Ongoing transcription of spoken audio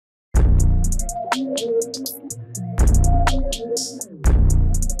So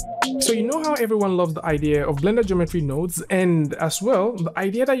you know how everyone loves the idea of Blender geometry nodes, and as well the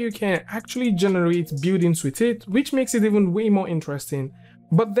idea that you can actually generate buildings with it, which makes it even way more interesting.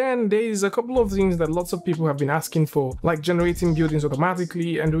 But then there is a couple of things that lots of people have been asking for, like generating buildings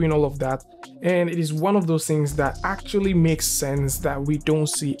automatically and doing all of that. And it is one of those things that actually makes sense that we don't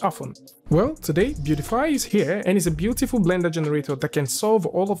see often. Well, today Buildify is here, and it's a beautiful Blender generator that can solve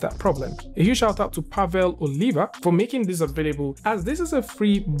all of that problem. A huge shout out to Pavel Oliva for making this available, as this is a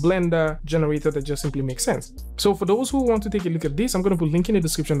free Blender generator that just simply makes sense. So for those who want to take a look at this, I'm going to put a link in the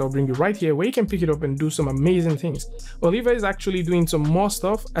description that will bring you right here where you can pick it up and do some amazing things. Oliva is actually doing some more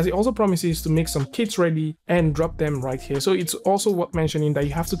stuff, as he also promises to make some kits ready and drop them right here. So it's also worth mentioning that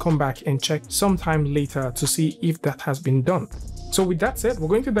you have to come back and check sometime later to see if that has been done. So with that said, we're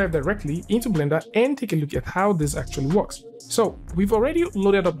going to dive directly into Blender and take a look at how this actually works. So we've already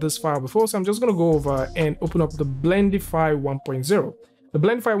loaded up this file before, so I'm just going to go over and open up the Buildify 1.0. The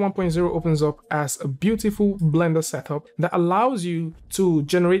Buildify 1.0 opens up as a beautiful Blender setup that allows you to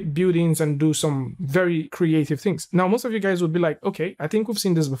generate buildings and do some very creative things. Now, most of you guys would be like, okay, I think we've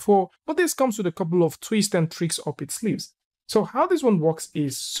seen this before, but this comes with a couple of twists and tricks up its sleeves. So how this one works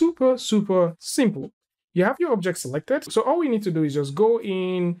is super simple. You have your object selected, so all we need to do is just go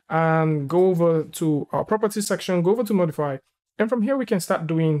in and go over to our properties section, go over to modify, and from here we can start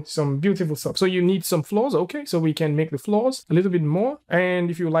doing some beautiful stuff. So you need some floors, okay, so we can make the floors a little bit more,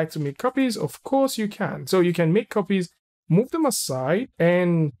 and if you like to make copies, of course you can. So you can make copies, move them aside,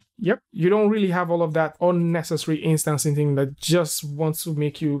 and yep, you don't really have all of that unnecessary instancing thing that just wants to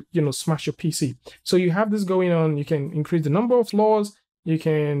make you, smash your PC. So you have this going on. You can increase the number of floors, you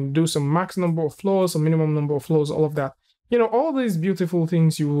can do some max number of floors, some minimum number of floors, all of that. All these beautiful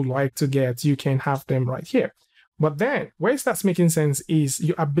things you would like to get, you can have them right here. But then where it starts making sense is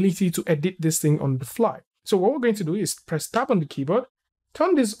your ability to edit this thing on the fly. So what we're going to do is press tab on the keyboard,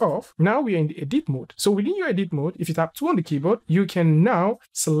 turn this off. Now we are in the edit mode. So within your edit mode, if you tap 2 on the keyboard, you can now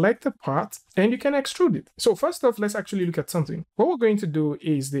select a part and you can extrude it. So first off, let's actually look at something. What we're going to do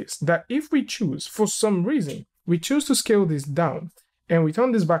is this, that if we choose, for some reason, we choose to scale this down, and we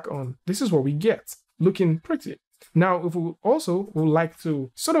turn this back on, this is what we get, looking pretty. Now, if we also would like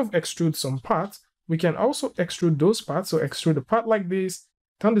to sort of extrude some parts, we can also extrude those parts. So extrude a part like this,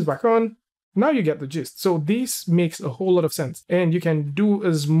 turn this back on, now you get the gist. So this makes a whole lot of sense. And you can do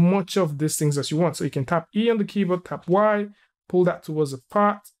as much of these things as you want. So you can tap E on the keyboard, tap Y, pull that towards a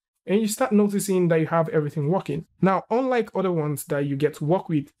part, and you start noticing that you have everything working. Now, unlike other ones that you get to work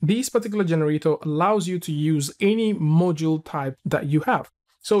with, this particular generator allows you to use any module type that you have.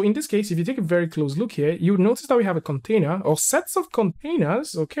 So in this case, if you take a very close look here, you would notice that we have a container or sets of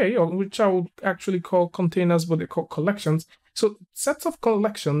containers, okay, or which I would actually call containers, but they're called collections. So sets of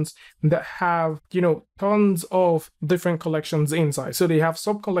collections that have, tons of different collections inside. So they have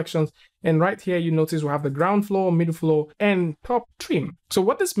sub collections. And right here, you notice we have the ground floor, middle floor, and top trim. So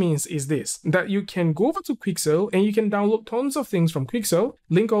what this means is this, that you can go over to Quixel and you can download tons of things from Quixel.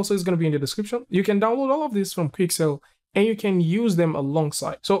 Link also is going to be in the description. You can download all of this from Quixel and you can use them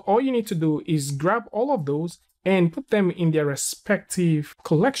alongside. So all you need to do is grab all of those and put them in their respective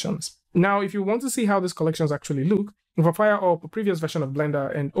collections. Now, if you want to see how these collections actually look, if I fire up a previous version of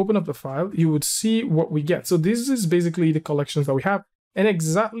Blender and open up the file, you would see what we get. So this is basically the collections that we have. And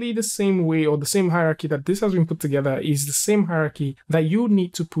exactly the same way, or the same hierarchy that this has been put together, is the same hierarchy that you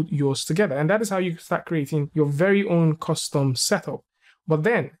need to put yours together. And that is how you start creating your very own custom setup. But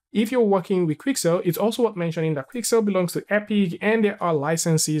then, if you're working with Quixel, it's also worth mentioning that Quixel belongs to Epic, and there are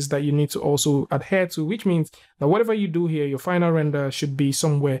licenses that you need to also adhere to, which means that whatever you do here, your final render should be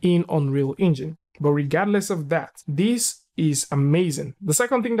somewhere in Unreal Engine. But regardless of that, this is amazing. The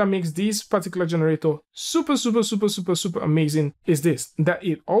second thing that makes this particular generator super amazing is this, that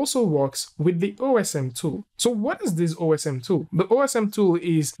it also works with the OSM tool. So what is this OSM tool? The OSM tool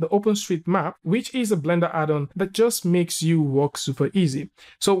is the OpenStreetMap, which is a Blender add-on that just makes you work super easy.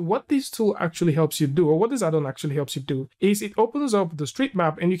 So what this tool actually helps you do, or what this add-on actually helps you do, is it opens up the street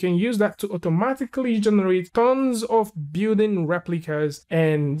map and you can use that to automatically generate tons of building replicas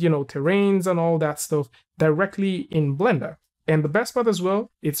and, terrains and all that stuff directly in Blender. And the best part as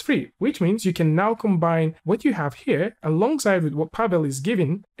well, it's free, which means you can now combine what you have here alongside with what Pavel is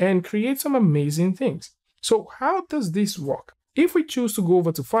giving and create some amazing things. So how does this work? If we choose to go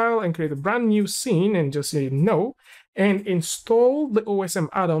over to File and create a brand new scene and just say no, and install the OSM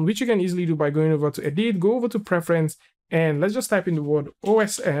add-on, which you can easily do by going over to Edit, go over to Preference, and let's just type in the word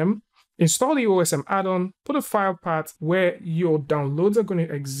OSM, install the OSM add-on, put a file path where your downloads are going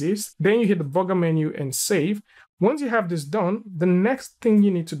to exist, then you hit the burger menu and save. Once you have this done, the next thing you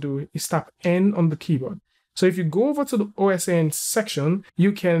need to do is tap N on the keyboard. So if you go over to the OSN section,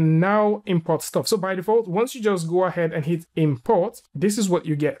 you can now import stuff. So by default, once you just go ahead and hit import, this is what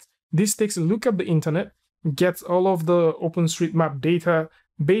you get. This takes a look at the internet, gets all of the OpenStreetMap data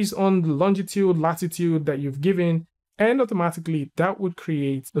based on the longitude, latitude that you've given, and automatically that would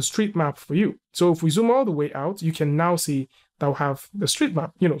create the street map for you. So if we zoom all the way out, you can now see that we have the street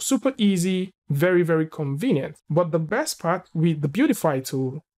map. You know, super easy, very, very convenient. But the best part with the Buildify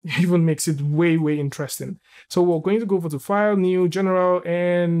tool even makes it way, way interesting. So we're going to go over to File, New, General,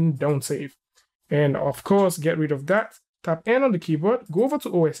 and Don't Save. And of course, get rid of that. Tap N on the keyboard, go over to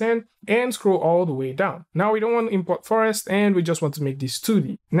OSN, and scroll all the way down. Now we don't want to import forest, and we just want to make this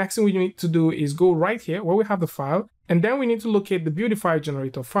 2D. Next thing we need to do is go right here where we have the file, and then we need to locate the Buildify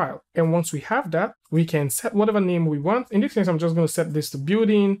generator file. And once we have that, we can set whatever name we want. In this case, I'm just going to set this to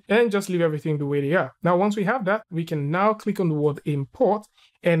building and just leave everything the way they are. Now, once we have that, we can now click on the word import.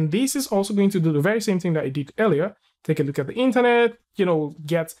 And this is also going to do the very same thing that I did earlier. Take a look at the internet, you know,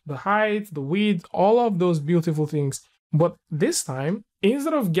 get the height, the width, all of those beautiful things. But this time,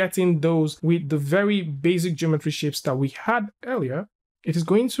 instead of getting those with the very basic geometry shapes that we had earlier, it is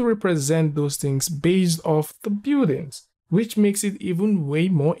going to represent those things based off the buildings, which makes it even way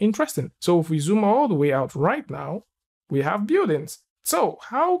more interesting. So if we zoom all the way out right now, we have buildings. So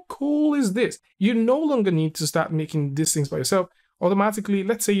how cool is this? You no longer need to start making these things by yourself. Automatically,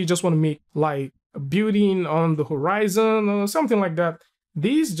 let's say you just want to make like a building on the horizon or something like that.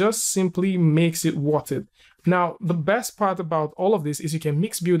 This just simply makes it worth it. Now, the best part about all of this is you can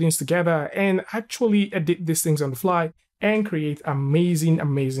mix buildings together and actually edit these things on the fly and create amazing,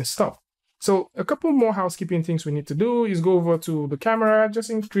 amazing stuff. So a couple more housekeeping things we need to do is go over to the camera, just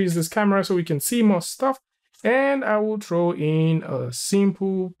increase this camera so we can see more stuff. And I will throw in a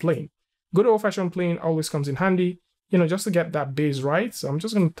simple plane. Good old-fashioned plane always comes in handy, you know, just to get that base right. So I'm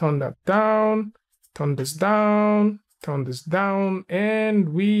just going to turn that down, turn this down, turn this down, and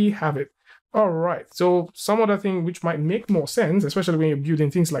we have it. All right, so some other thing which might make more sense, especially when you're building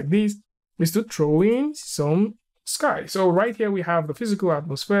things like these, is to throw in some sky. So right here we have the physical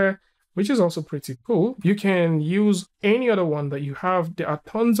atmosphere, which is also pretty cool. You can use any other one that you have. There are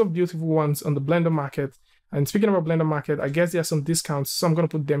tons of beautiful ones on the Blender market. And speaking about Blender market, I guess there are some discounts, so I'm going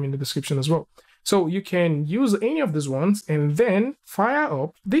to put them in the description as well. So you can use any of these ones and then fire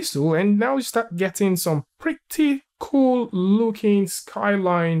up this tool, and now you start getting some pretty cool looking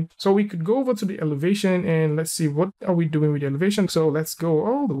skyline. So we could go over to the elevation and let's see what are we doing with the elevation. So let's go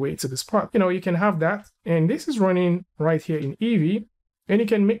all the way to this part. You know, you can have that, and this is running right here in Eevee, and you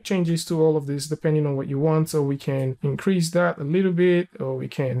can make changes to all of this depending on what you want. So we can increase that a little bit, or we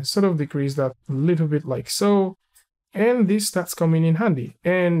can sort of decrease that a little bit like so. And this starts coming in handy.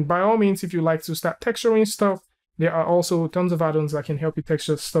 And by all means, if you like to start texturing stuff, there are also tons of add-ons that can help you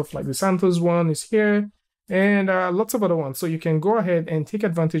texture stuff, like the Santos one is here, and lots of other ones. So you can go ahead and take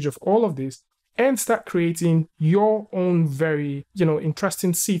advantage of all of this and start creating your own very, you know,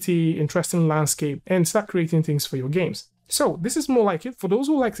 interesting city, interesting landscape, and start creating things for your games. So this is more like it. For those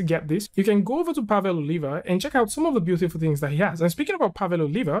who like to get this, you can go over to Pavel Oliva and check out some of the beautiful things that he has. And speaking about Pavel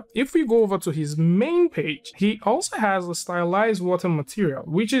Oliva, if we go over to his main page, he also has a stylized water material,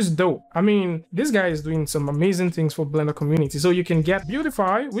 which is dope. I mean, this guy is doing some amazing things for Blender community. So you can get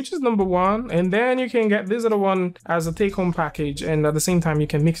Buildify, which is #1, and then you can get this other one as a take-home package. And at the same time, you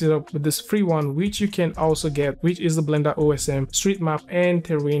can mix it up with this free one, which you can also get, which is the Blender OSM Street Map and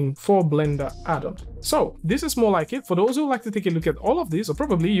Terrain for Blender add-on. So this is more like it. For those who like to take a look at all of this, or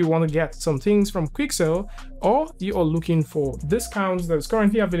probably you want to get some things from quick sale, or you are looking for discounts that is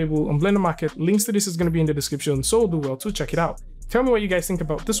currently available on Blender Market, links to this is going to be in the description, so do well to check it out. Tell me what you guys think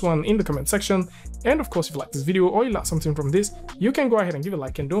about this one in the comment section. And of course, if you like this video or you like something from this, you can go ahead and give a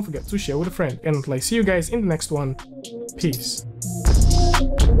like, and don't forget to share with a friend. And until I see you guys in the next one, peace.